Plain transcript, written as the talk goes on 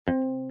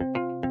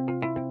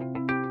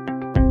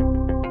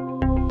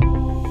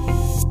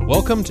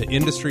Welcome to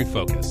Industry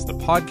Focus, the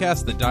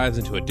podcast that dives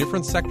into a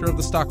different sector of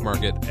the stock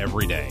market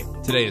every day.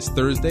 Today is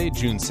Thursday,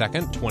 June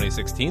 2nd,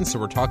 2016, so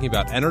we're talking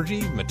about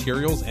energy,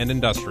 materials, and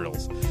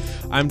industrials.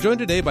 I'm joined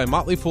today by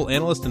Motley Fool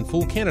analyst and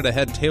Fool Canada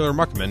head Taylor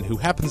Muckman, who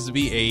happens to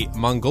be a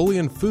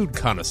Mongolian food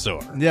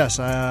connoisseur. Yes,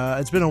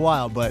 it's been a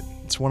while, but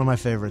it's one of my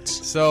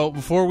favorites. So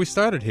before we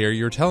started here,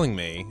 you were telling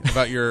me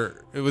about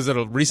was it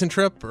a recent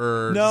trip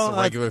or just a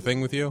regular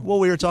thing with you? Well,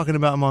 we were talking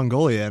about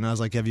Mongolia, and I was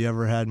like, have you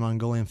ever had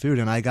Mongolian food?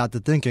 And I got to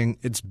thinking,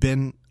 it's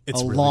been a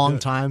really long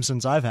time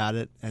since I've had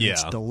it, and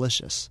it's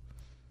delicious.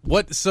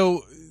 What?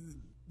 So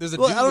there's a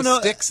dude with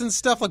sticks and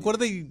stuff? Like, what are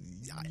they?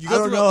 I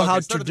don't know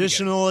how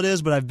traditional it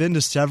is, but I've been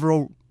to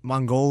several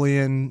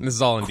Mongolian This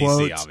is all in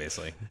D.C.,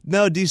 obviously.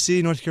 No,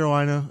 D.C., North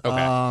Carolina.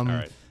 Okay, all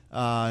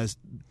right.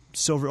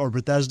 Silver or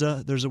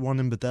Bethesda. There's one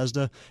in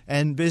Bethesda,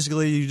 and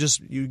basically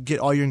you get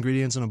all your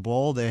ingredients in a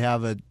bowl. They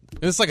have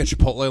It's like a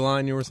Chipotle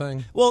line, you were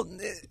saying. Well,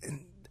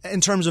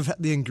 in terms of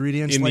the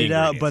ingredients laid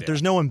out, but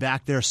there's no one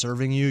back there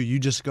serving you. You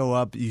just go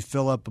up, you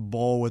fill up a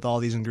bowl with all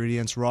these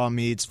ingredients: raw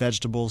meats,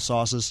 vegetables,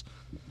 sauces,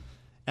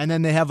 and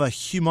then they have a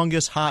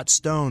humongous hot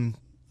stone,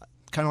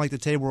 kind of like the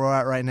table we're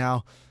at right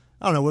now.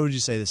 I don't know, what would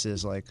you say this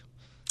is, like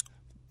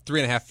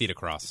 3.5 feet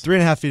across.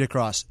 3.5 feet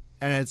across,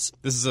 and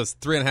this is a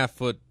 3.5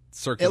 foot.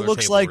 Circular it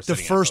looks table like the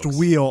first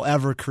wheel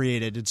ever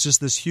created. It's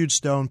just this huge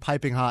stone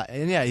piping hot.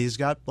 And yeah, he's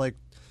got like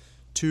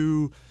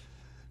 2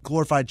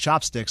 glorified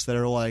chopsticks that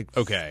are like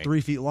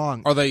 3 feet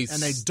long. Are they? And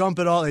they dump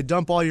it all. They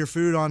dump all your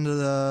food onto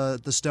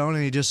the stone,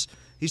 and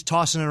he's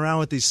tossing it around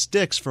with these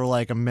sticks for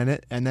like a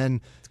minute, and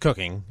then it's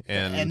cooking,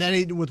 and then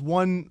he with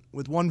one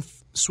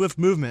swift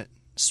movement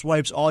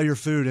swipes all your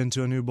food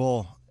into a new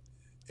bowl.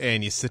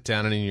 And you sit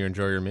down and you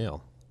enjoy your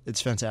meal. It's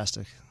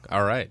fantastic.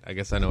 All right, I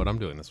guess I know what I'm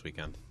doing this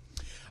weekend.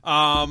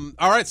 All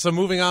right, so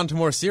moving on to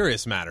more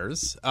serious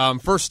matters.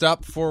 First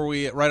up,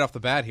 right off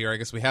the bat here, I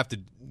guess we have to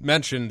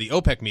mention the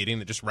OPEC meeting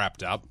that just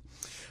wrapped up.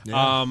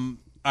 Yeah.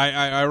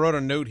 I wrote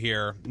a note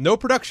here. No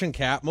production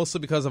cap, mostly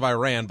because of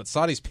Iran, but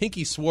Saudis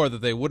pinky swore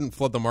that they wouldn't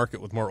flood the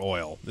market with more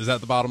oil. Is that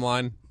the bottom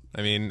line?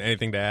 I mean,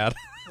 anything to add?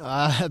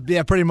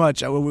 Yeah, pretty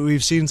much.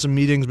 We've seen some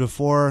meetings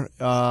before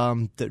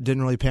that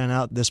didn't really pan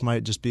out. This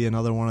might just be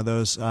another one of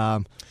those.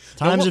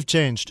 Times have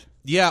changed.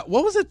 Yeah,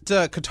 what was it?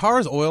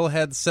 Qatar's oil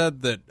head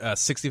said that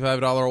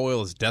 $65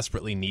 oil is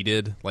desperately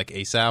needed, like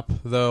ASAP,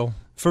 though.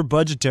 For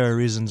budgetary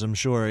reasons, I'm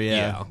sure.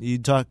 Yeah.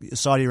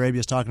 Saudi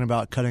Arabia's talking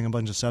about cutting a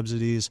bunch of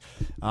subsidies,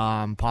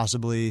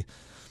 possibly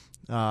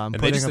and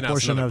putting they just a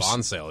portion of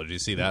bond sale. Did you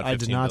see that? I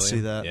did not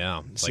see that.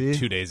 Yeah, like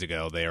 2 days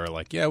ago, they were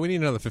like, "Yeah, we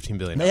need another $15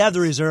 billion." They have the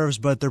reserves,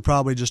 but they're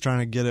probably just trying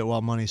to get it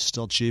while money's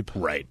still cheap.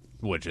 Right.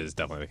 Which is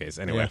definitely the case.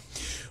 Anyway,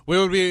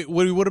 we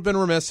would have been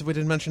remiss if we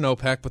didn't mention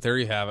OPEC, but there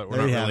you have it. We're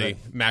not really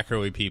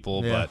macro-y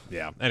people, but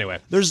yeah. Anyway,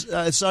 there's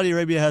Saudi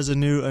Arabia has a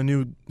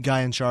new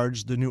guy in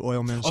charge, the new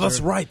oil minister. Oh,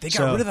 that's right. They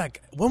got rid of that.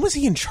 When was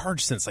he in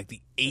charge since? Like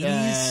the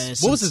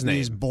 80s? What was his name?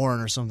 He's born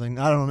or something.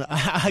 I don't know.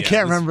 I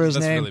can't remember his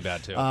name.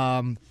 That's really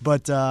bad too.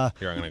 But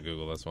here, I'm going to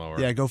Google this while we're.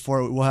 Yeah, go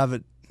for it. We'll have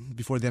it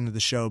before the end of the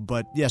show.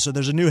 But yeah, so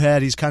there's a new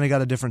head. He's kind of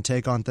got a different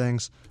take on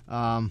things.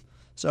 So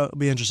it'll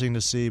be interesting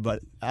to see.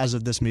 But as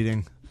of this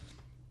meeting,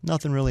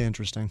 nothing really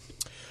interesting.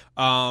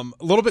 A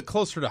little bit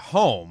closer to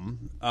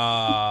home,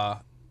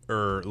 or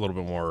a little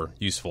bit more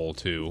useful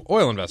to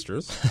oil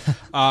investors.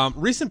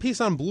 Recent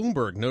piece on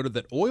Bloomberg noted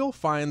that oil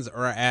finds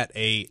are at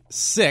a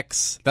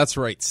 6-decade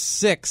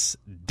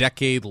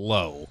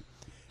low.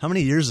 How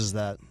many years is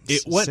that?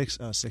 It went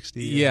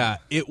 60. Yeah,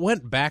 it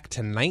went back to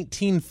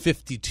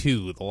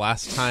 1952, the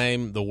last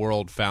time the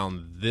world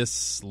found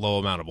this low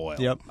amount of oil.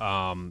 Yep.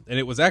 And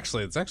it's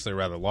actually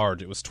rather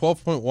large. It was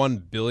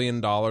 $12.1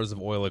 billion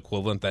of oil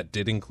equivalent. That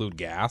did include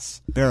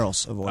gas.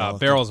 Barrels of oil.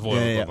 Barrels of oil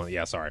equivalent.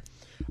 Yeah, sorry.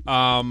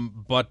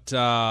 But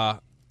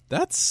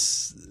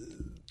that's.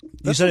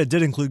 You said it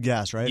did include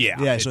gas, right?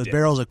 Yeah. So it's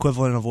barrels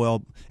equivalent of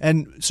oil.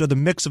 And so the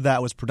mix of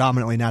that was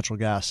predominantly natural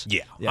gas.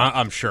 Yeah.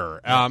 I'm sure.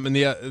 And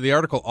the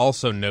article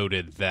also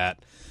noted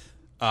that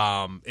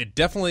it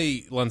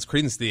definitely lends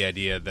credence to the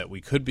idea that we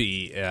could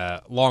be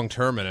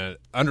long-term and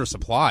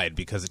undersupplied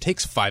because it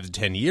takes 5 to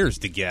 10 years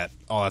to get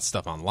all that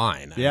stuff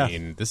online. Yeah. I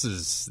mean, this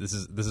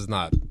is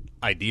not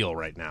ideal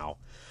right now.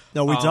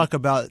 No, we talk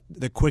about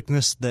the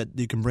quickness that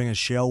you can bring a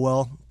shale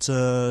well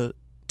to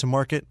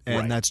market,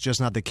 and that's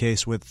just not the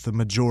case with the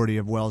majority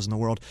of wells in the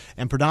world.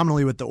 And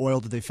predominantly with the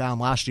oil that they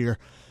found last year,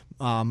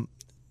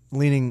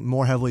 leaning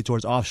more heavily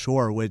towards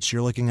offshore, which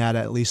you're looking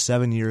at least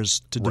 7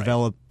 years to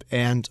develop,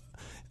 and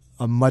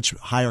a much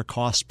higher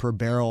cost per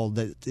barrel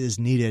that is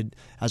needed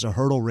as a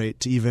hurdle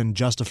rate to even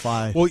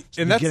justify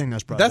getting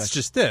those projects. That's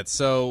just it.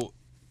 So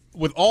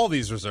with all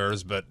these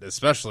reserves, but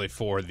especially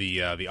for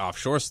the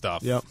offshore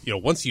stuff,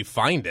 once you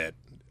find it,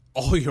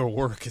 all your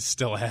work is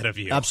still ahead of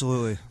you.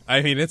 Absolutely.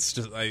 I mean, it's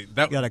just you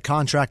got to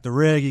contract the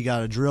rig, you got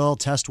to drill,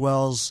 test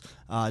wells,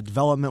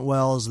 development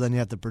wells. Then you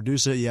have to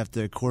produce it. You have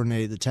to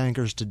coordinate the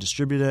tankers to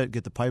distribute it,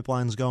 get the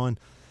pipelines going.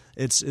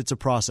 it's a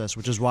process,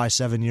 which is why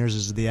 7 years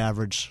is the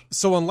average.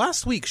 So on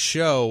last week's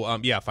show,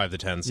 5 to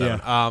 10, 7.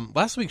 Yeah.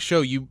 Last week's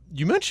show, you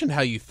mentioned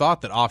how you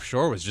thought that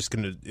offshore was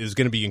going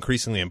to be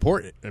increasingly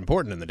important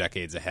in the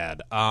decades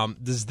ahead.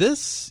 Does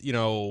this,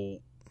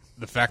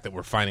 the fact that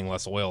we're finding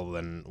less oil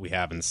than we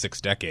have in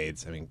 6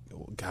 decades? I mean,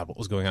 God, what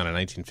was going on in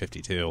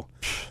 1952?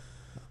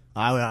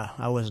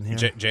 I wasn't here.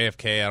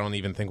 JFK, I don't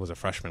even think was a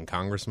freshman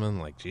congressman.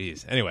 Like,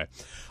 geez. Anyway,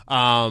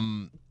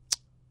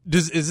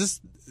 is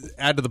this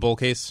add to the bull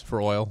case for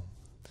oil?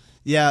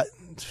 Yeah,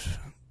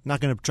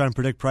 not going to try and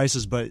predict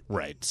prices, but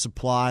right.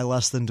 Supply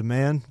less than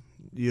demand.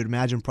 You'd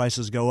imagine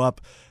prices go up.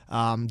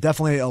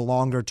 Definitely a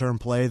longer term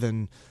play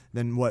than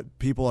what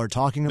people are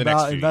talking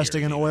about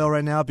investing in oil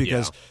right now,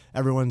 because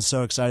everyone's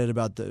so excited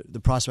about the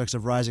prospects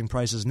of rising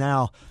prices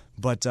now.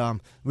 But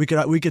we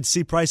could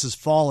see prices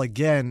fall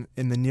again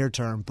in the near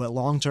term. But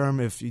long term,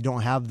 if you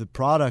don't have the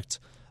product,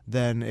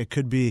 then it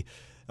could be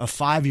a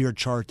 5-year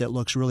chart that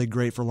looks really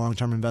great for long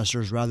term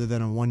investors rather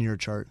than a 1-year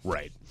chart.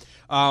 Right.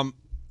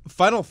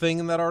 Final thing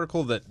in that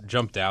article that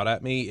jumped out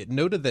at me, it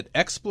noted that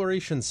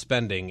exploration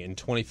spending in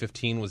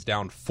 2015 was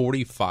down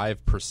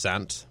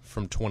 45%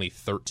 from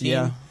 2013.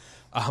 Yeah.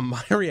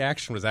 My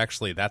reaction was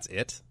actually, that's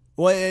it?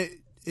 Well,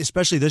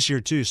 especially this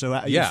year, too. So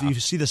if you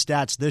see the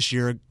stats this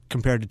year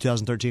compared to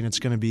 2013, it's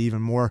going to be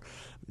even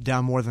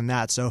down more than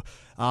that. So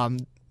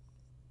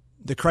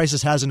the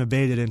crisis hasn't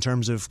abated in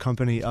terms of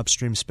company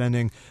upstream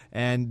spending.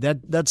 And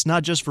that's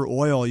not just for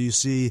oil. You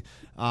see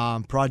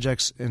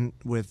projects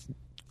with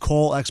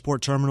coal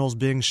export terminals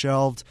being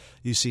shelved.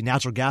 You see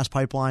natural gas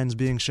pipelines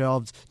being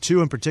shelved.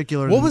 2 in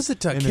particular. What was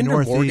it? In Kinder the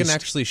Northeast. Morgan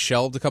actually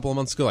shelved a couple of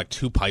months ago, like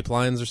 2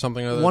 pipelines or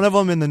something like that? One of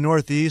them in the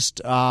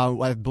Northeast,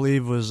 I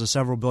believe, was a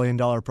several $billion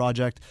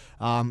project.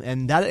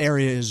 And that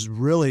area is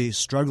really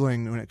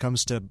struggling when it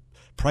comes to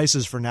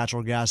prices for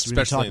natural gas. We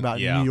talk about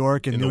New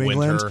York and New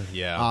England.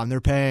 Winter,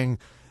 they're paying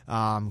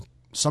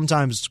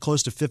sometimes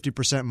close to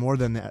 50% more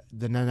than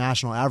the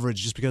national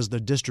average, just because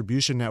the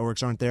distribution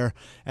networks aren't there.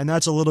 And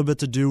that's a little bit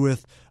to do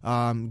with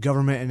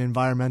government and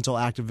environmental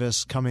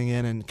activists coming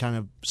in and kind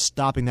of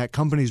stopping that.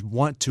 Companies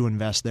want to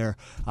invest there.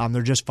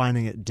 They're just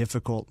finding it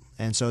difficult.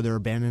 And so they're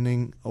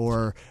abandoning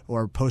or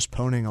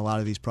postponing a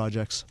lot of these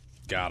projects.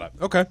 Got it.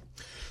 Okay.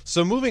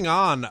 So moving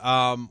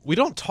on, we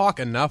don't talk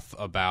enough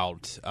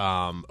about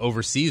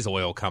overseas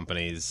oil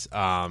companies.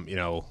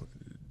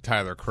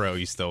 Tyler Crow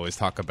used to always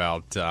talk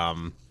about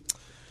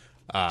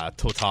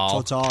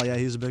Total. Total, yeah,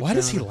 he's a big fan. Why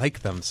does he like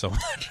them so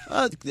much?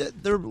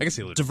 They're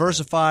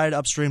diversified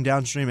upstream,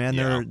 downstream,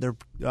 and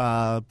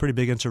they're pretty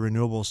big into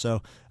renewables.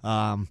 So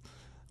one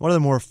of the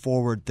more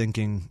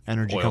forward-thinking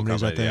energy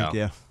companies, I think.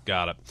 Yeah.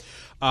 Got it.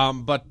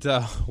 But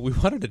we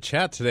wanted to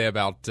chat today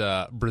about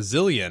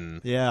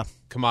Brazilian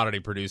commodity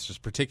producers,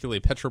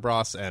 particularly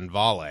Petrobras and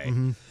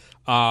Vale.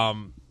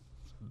 Mm-hmm.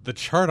 The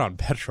chart on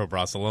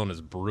Petrobras alone is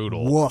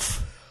brutal.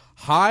 Woof.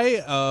 High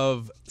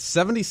of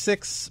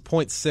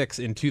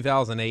 76.6 in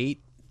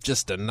 2008.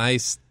 Just a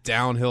nice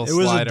downhill slide. It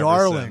was a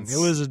darling. It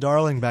was a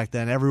darling back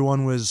then.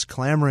 Everyone was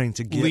clamoring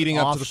to get leading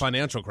up to the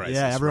financial crisis.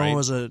 Yeah, everyone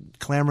was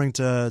clamoring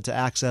to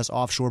access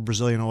offshore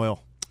Brazilian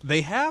oil.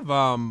 They have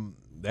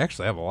they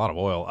actually have a lot of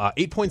oil.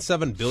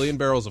 8.7 billion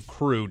barrels of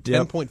crude,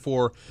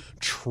 10.4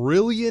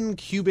 trillion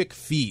cubic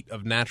feet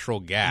of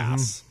natural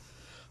gas.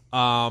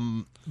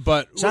 Mm-hmm.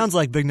 But sounds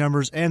like big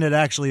numbers, and it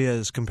actually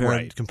is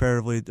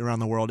comparatively around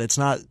the world. It's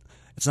not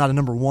a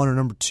number 1 or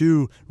number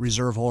 2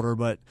 reserve holder,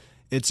 but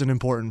it's an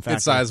important factor.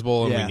 It's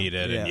sizable, and we need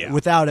it. Yeah. And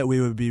without it,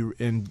 we would be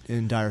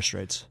in dire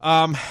straits.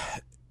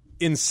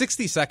 In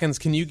 60 seconds,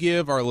 can you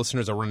give our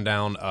listeners a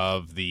rundown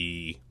of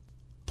the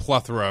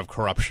plethora of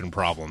corruption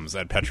problems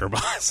at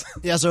Petrobras?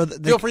 Yeah, so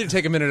feel free to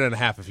take a minute and a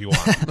half if you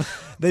want.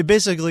 They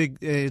basically,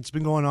 it's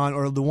been going on,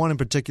 or the one in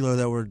particular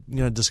that we're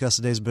going to discuss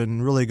today has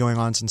been really going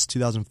on since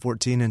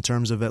 2014 in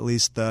terms of at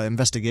least the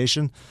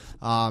investigation,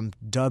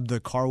 dubbed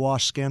the car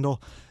wash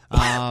scandal.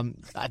 Why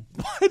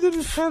did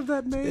it have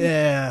that name?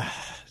 Yeah,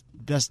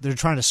 they're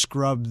trying to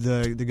scrub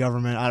the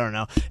government. I don't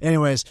know.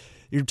 Anyways,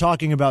 you're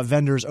talking about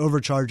vendors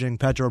overcharging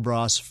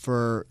Petrobras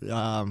for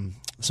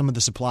some of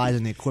the supplies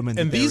and the equipment.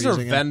 And these are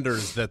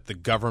vendors that the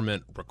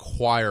government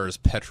requires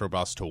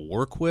Petrobras to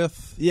work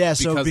with? Yeah,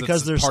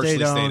 because they're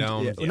state-owned.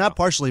 Yeah. Well, not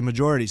partially,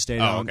 majority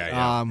state-owned. Oh, okay,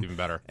 yeah, even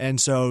better.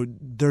 And so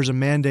there's a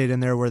mandate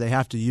in there where they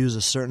have to use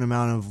a certain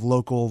amount of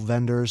local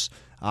vendors.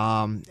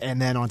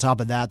 And then on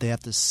top of that, they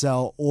have to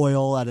sell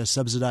oil at a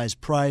subsidized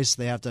price.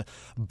 They have to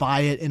buy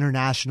it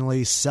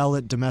internationally, sell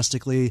it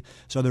domestically.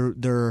 So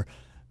they're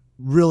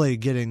really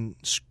getting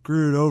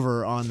screwed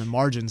over on the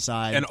margin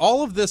side. And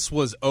all of this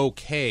was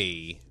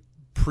okay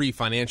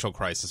pre-financial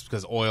crisis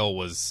because oil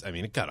was, I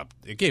mean, it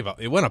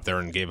went up there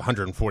and gave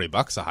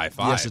 $140 a high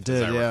five. Yes, it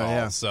did.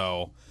 Yeah.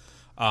 So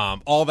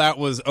all that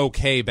was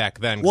okay back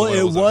then. Well,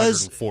 it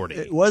was $140.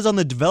 It was on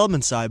the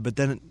development side, but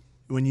then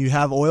when you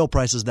have oil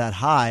prices that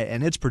high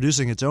and it's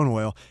producing its own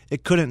oil,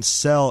 it couldn't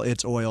sell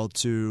its oil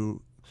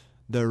to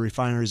the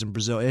refineries in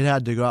Brazil. It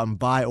had to go out and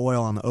buy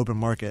oil on the open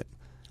market.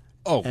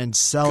 And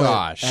sell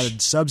it at a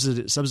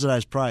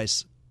subsidized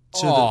price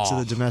to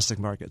the domestic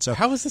market. So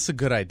how is this a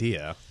good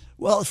idea?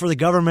 Well, for the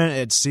government,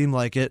 it seemed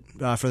like it.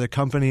 For the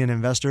company and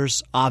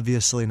investors,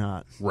 obviously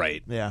not.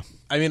 Right. Yeah.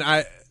 I mean,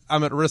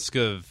 I'm at risk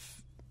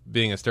of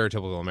being a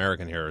stereotypical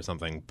American here or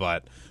something,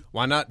 but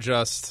why not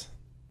just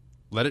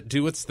let it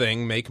do its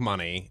thing, make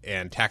money,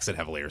 and tax it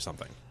heavily or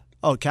something?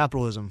 Oh,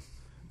 capitalism.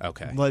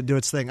 Okay. Let it do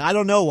its thing. I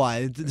don't know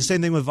why. The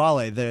same thing with Vale.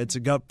 It's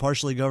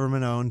partially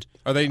government-owned.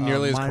 Are they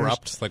nearly as miners.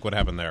 corrupt? Like what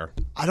happened there?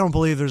 I don't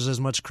believe there's as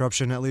much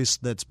corruption, at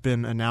least that's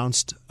been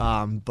announced.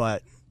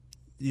 But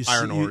you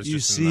Iron ore is you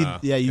just see, in the,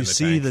 you in the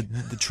see tank.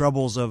 the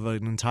troubles of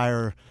an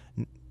entire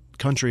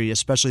country,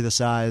 especially the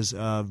size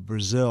of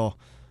Brazil,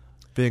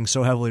 being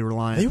so heavily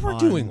reliant. They were on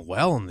doing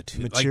well in the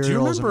two. Like, do you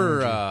materials and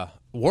remember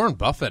Warren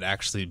Buffett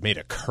actually made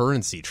a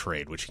currency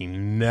trade, which he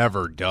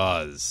never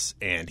does,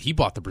 and he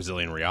bought the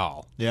Brazilian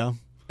real. Yeah.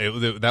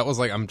 That was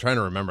like, I'm trying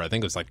to remember. I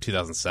think it was like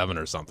 2007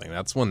 or something.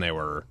 That's when they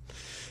were.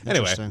 Anyway,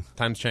 Interesting.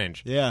 times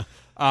change. Yeah.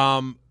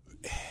 I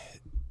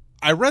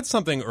read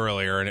something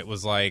earlier, and it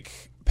was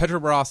like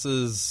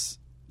Petrobras's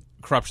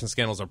corruption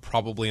scandals are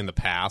probably in the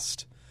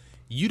past.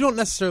 You don't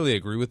necessarily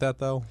agree with that,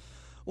 though?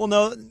 Well,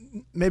 no,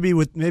 maybe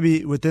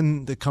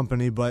within the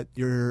company, but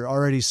you're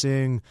already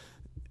seeing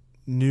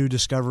new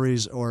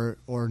discoveries or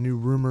new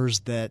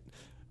rumors that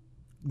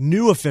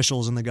new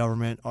officials in the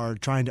government are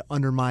trying to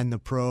undermine the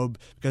probe,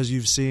 because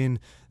you've seen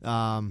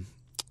the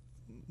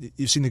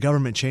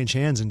government change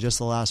hands in just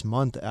the last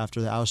month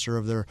after the ouster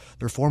of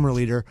their former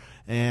leader,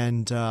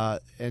 and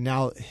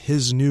now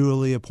his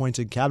newly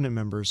appointed cabinet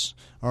members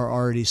are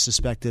already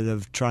suspected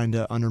of trying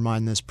to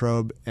undermine this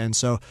probe, and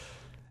so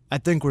I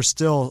think we're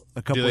still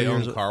a couple Do they of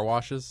years. own car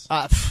washes?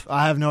 I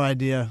have no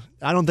idea.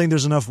 I don't think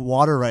there's enough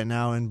water right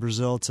now in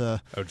Brazil to.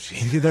 Oh,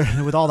 gee.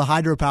 With all the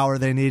hydropower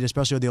they need,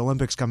 especially with the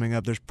Olympics coming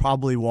up, there's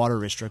probably water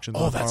restrictions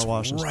on That's car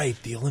washes. right.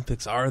 The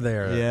Olympics are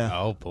there. Yeah.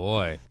 Oh,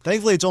 boy.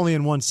 Thankfully, it's only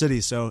in one city,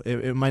 so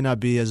it might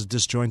not be as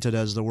disjointed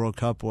as the World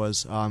Cup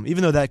was.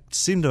 Even though that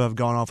seemed to have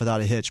gone off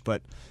without a hitch,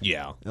 but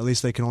Yeah. at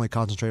least they can only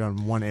concentrate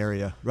on one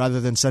area rather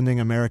than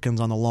sending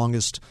Americans on the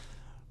longest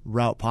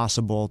route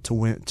possible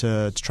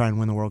to try and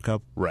win the World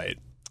Cup. Right.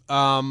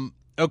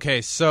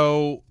 Okay,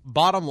 so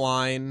bottom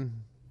line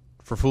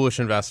for foolish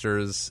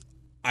investors,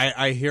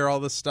 I hear all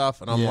this stuff,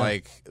 and I'm Yeah.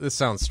 like, this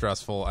sounds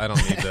stressful. I don't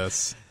need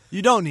this.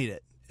 You don't need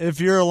it. If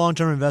you're a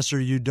long-term investor,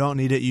 you don't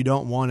need it. You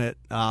don't want it.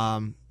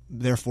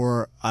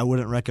 Therefore, I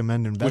wouldn't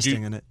recommend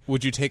investing in it.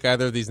 Would you take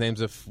either of these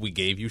names if we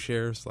gave you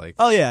shares? Like,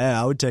 Oh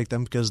yeah, I would take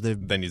them because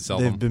Then you'd sell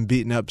they've them? been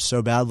beaten up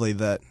so badly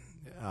that,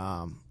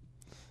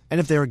 and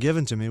if they were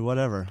given to me,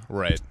 whatever.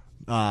 right.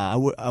 I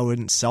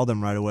wouldn't sell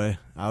them right away.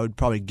 I would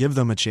probably give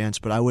them a chance,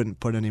 but I wouldn't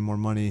put any more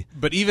money.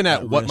 But even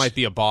at what risk. might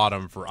be a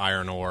bottom for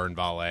iron ore and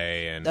Vale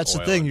and That's the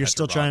oil thing. and You're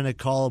still Petrobras. trying to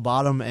call a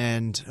bottom,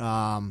 and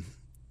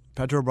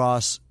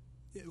Petrobras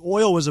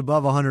oil was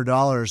above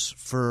 $100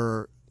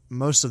 for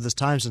most of this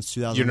time since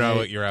 2008. You know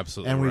what? You're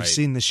absolutely and right. we've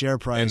seen the share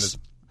And price.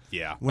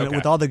 yeah.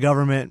 With all the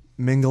government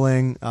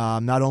mingling,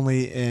 not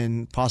only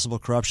in possible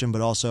corruption,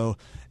 but also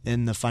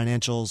in the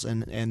financials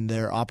and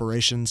their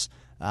operations,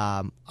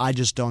 I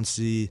just don't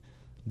see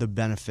the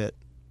benefit.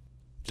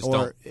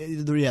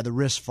 The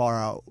risk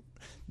far out.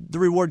 The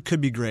reward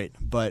could be great,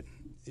 but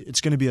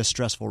it's going to be a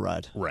stressful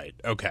ride. Right.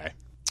 Okay.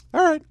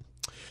 All right.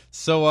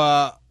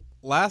 So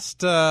last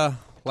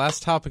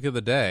topic of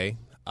the day.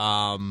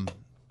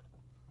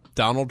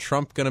 Donald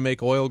Trump going to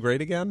make oil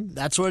great again?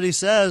 That's what he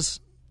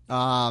says.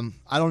 I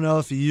don't know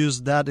if he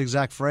used that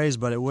exact phrase,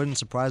 but it wouldn't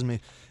surprise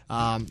me.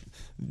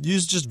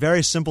 Use just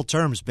very simple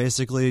terms.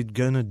 Basically,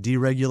 going to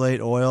deregulate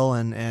oil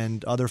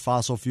and other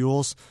fossil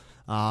fuels.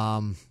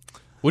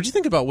 What'd you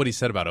think about what he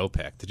said about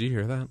OPEC? Did you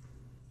hear that?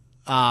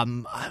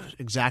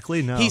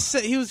 Exactly, no. He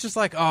said he was just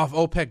like, oh, if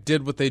OPEC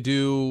did what they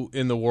do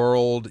in the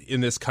world,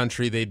 in this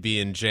country, they'd be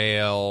in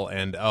jail,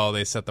 and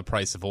they set the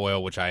price of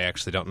oil, which I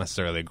actually don't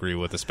necessarily agree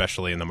with,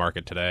 especially in the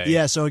market today.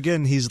 Yeah, so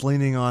again, he's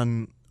leaning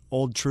on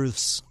old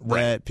truths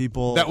that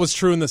people. That was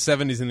true in the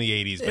 70s and the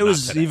 80s. But it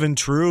was not today. even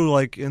true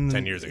like in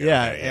 10 years ago.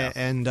 Yeah, Yeah.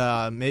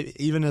 and maybe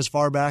even as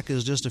far back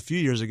as just a few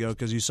years ago,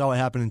 because you saw what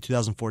happened in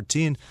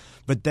 2014.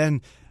 But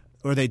then,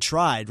 or they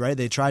tried, right?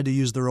 They tried to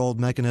use their old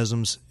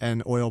mechanisms,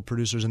 and oil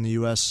producers in the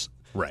U.S.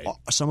 Right.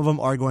 Some of them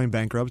are going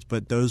bankrupt,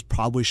 but those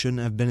probably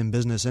shouldn't have been in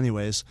business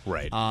anyways.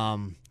 Right.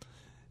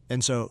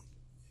 And so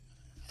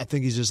I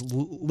think he's just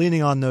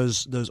leaning on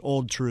those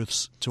old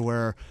truths to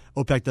where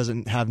OPEC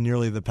doesn't have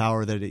nearly the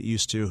power that it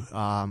used to.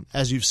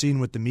 As you've seen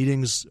with the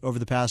meetings over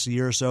the past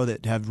year or so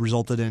that have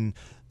resulted in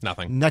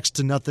Nothing. next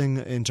to nothing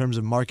in terms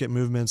of market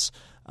movements,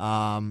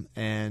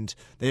 and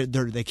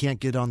they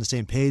can't get on the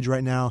same page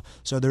right now.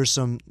 So there's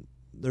some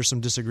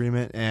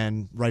disagreement,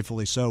 and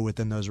rightfully so,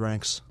 within those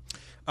ranks.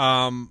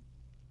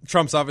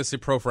 Trump's obviously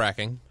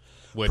pro-fracking.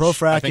 Which Pro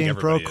I think fracking,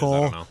 pro everybody is. I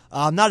coal. don't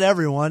know. Not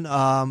everyone,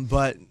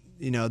 but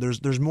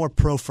there's more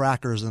pro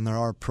frackers than there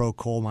are pro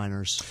coal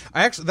miners.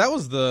 That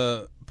was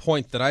the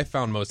point that I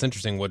found most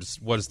interesting.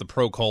 Was the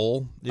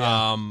pro-coal?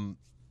 Yeah.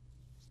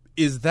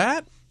 Is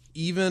that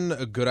even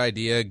a good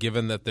idea,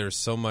 given that there's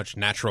so much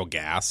natural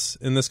gas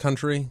in this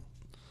country?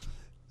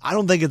 I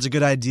don't think it's a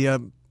good idea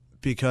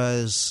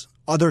because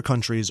other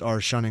countries are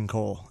shunning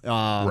coal.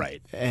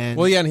 Right. And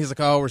well, yeah, and he's like,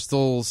 oh, we're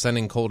still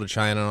sending coal to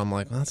China. And I'm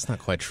like, well, that's not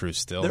quite true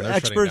still. They're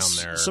shutting down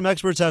their... Some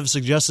experts have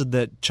suggested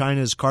that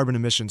China's carbon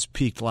emissions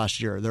peaked last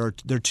year.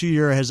 They're 2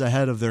 years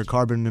ahead of their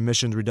carbon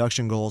emissions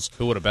reduction goals.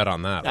 Who would have bet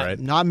on that, right?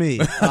 Not me.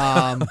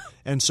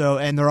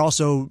 And they're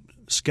also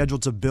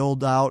scheduled to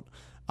build out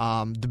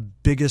the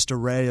biggest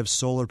array of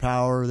solar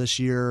power this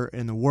year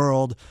in the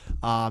world.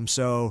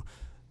 So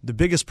the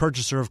biggest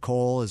purchaser of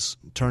coal is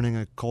turning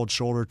a cold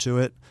shoulder to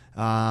it.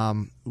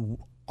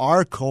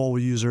 Our coal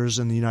users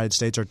in the United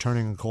States are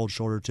turning a cold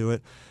shoulder to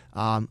it.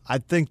 I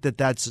think that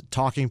that's a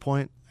talking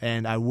point,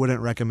 and I wouldn't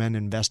recommend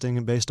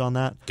investing based on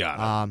that.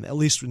 Got it. At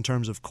least in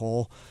terms of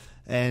coal.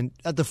 And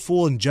at the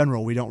Fool in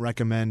general, we don't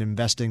recommend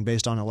investing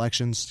based on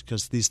elections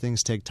because these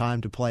things take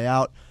time to play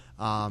out.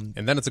 And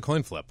then it's a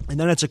coin flip.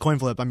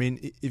 I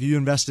mean, if you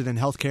invested in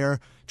healthcare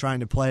trying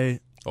to play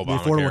the Obamacare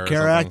Affordable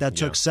Care Act, that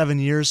took 7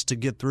 years to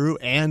get through,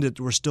 and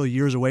we're still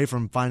years away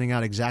from finding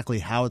out exactly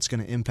how it's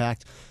going to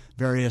impact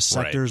various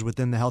sectors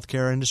within the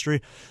healthcare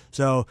industry.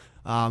 So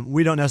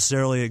we don't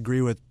necessarily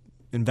agree with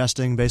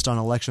investing based on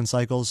election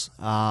cycles.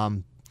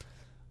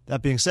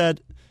 That being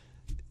said,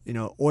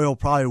 oil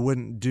probably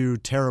wouldn't do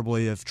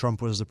terribly if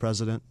Trump was the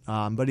president,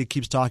 but he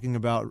keeps talking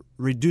about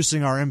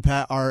reducing our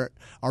impact, our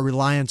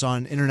reliance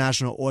on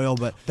international oil.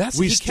 But kept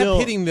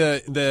hitting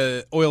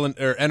the oil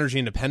or energy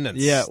independence.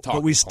 Yeah,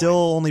 but we still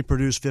only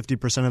produce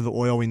 50% of the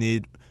oil we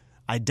need.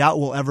 I doubt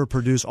we'll ever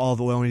produce all of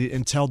the oil we need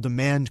until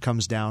demand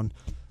comes down.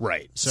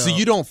 Right. So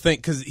you don't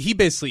think, because he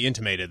basically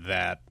intimated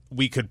that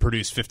we could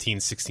produce 15,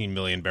 16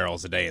 million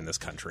barrels a day in this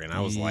country, and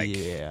I was like,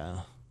 yeah.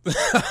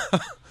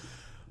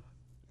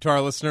 To our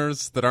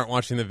listeners that aren't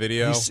watching the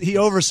video, he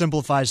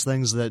oversimplifies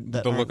things that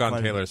the look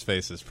on Taylor's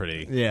face is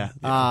pretty.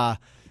 Yeah.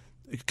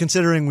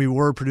 Considering we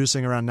were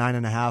producing around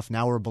 9.5,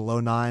 now we're below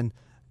 9,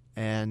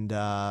 and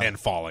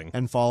falling,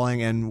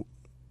 and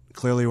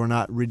clearly we're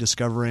not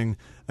rediscovering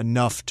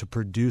enough to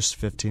produce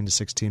 15 to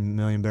 16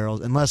 million barrels,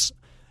 unless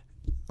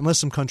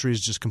some countries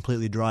just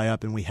completely dry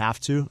up and we have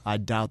to. I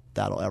doubt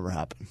that'll ever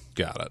happen.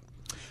 Got it.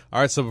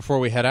 All right. So before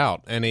we head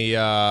out, any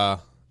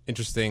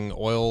interesting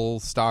oil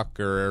stock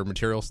or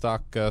material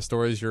stock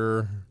stories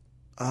you're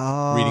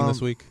reading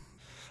this week?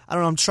 I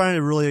don't know. I'm trying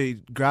to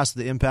really grasp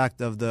the impact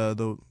of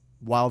the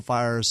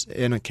wildfires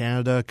in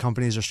Canada.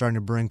 Companies are starting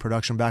to bring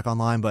production back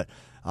online, but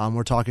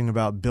we're talking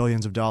about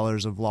billions of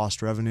dollars of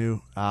lost revenue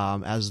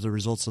as the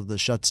results of the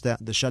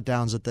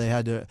shutdowns that they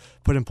had to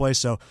put in place.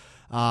 So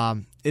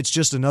it's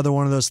just another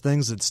one of those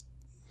things that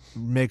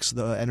makes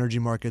the energy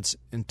markets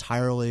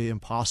entirely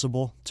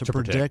impossible to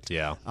predict.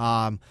 Yeah.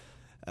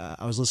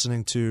 I was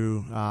listening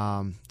to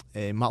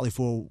a Motley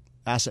Fool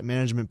asset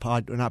management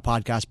not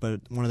podcast,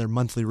 but one of their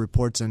monthly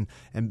reports, and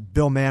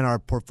Bill Mann, our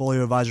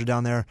portfolio advisor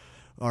down there,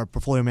 our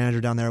portfolio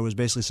manager down there, was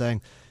basically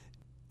saying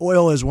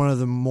oil is one of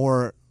the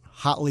more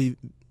hotly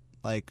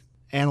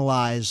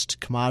analyzed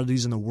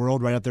commodities in the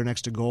world, right up there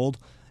next to gold,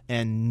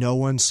 and no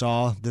one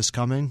saw this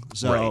coming.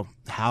 So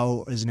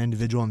how is an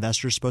individual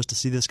investor supposed to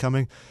see this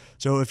coming?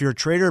 So if you're a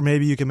trader,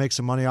 maybe you can make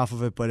some money off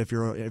of it, but if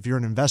you're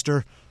an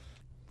investor,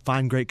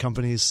 find great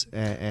companies.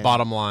 And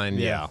bottom line,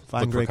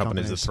 find look great for companies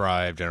companies that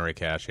thrive, generate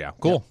cash. Yeah,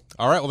 cool. Yeah.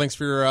 All right, well, thanks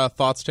for your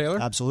thoughts, Taylor.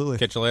 Absolutely.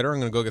 Catch you later. I'm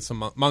going to go get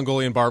some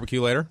Mongolian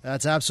barbecue later.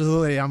 That's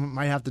absolutely. I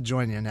might have to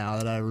join you now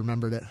that I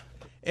remembered it.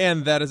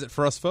 And that is it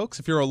for us, folks.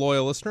 If you're a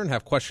loyal listener and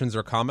have questions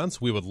or comments,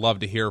 we would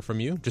love to hear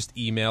from you. Just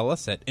email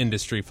us at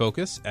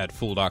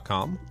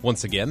industryfocus@fool.com.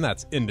 Once again,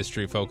 that's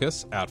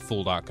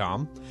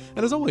industryfocus@fool.com.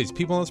 And as always,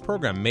 people on this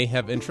program may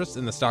have interest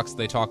in the stocks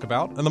they talk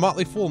about, and the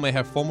Motley Fool may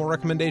have formal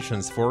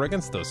recommendations for or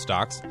against those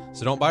stocks,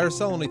 so don't buy or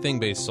sell anything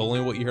based solely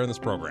on what you hear in this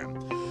program.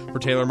 For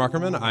Taylor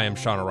Muckerman, I am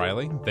Sean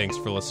O'Reilly. Thanks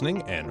for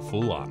listening, and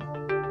Fool on.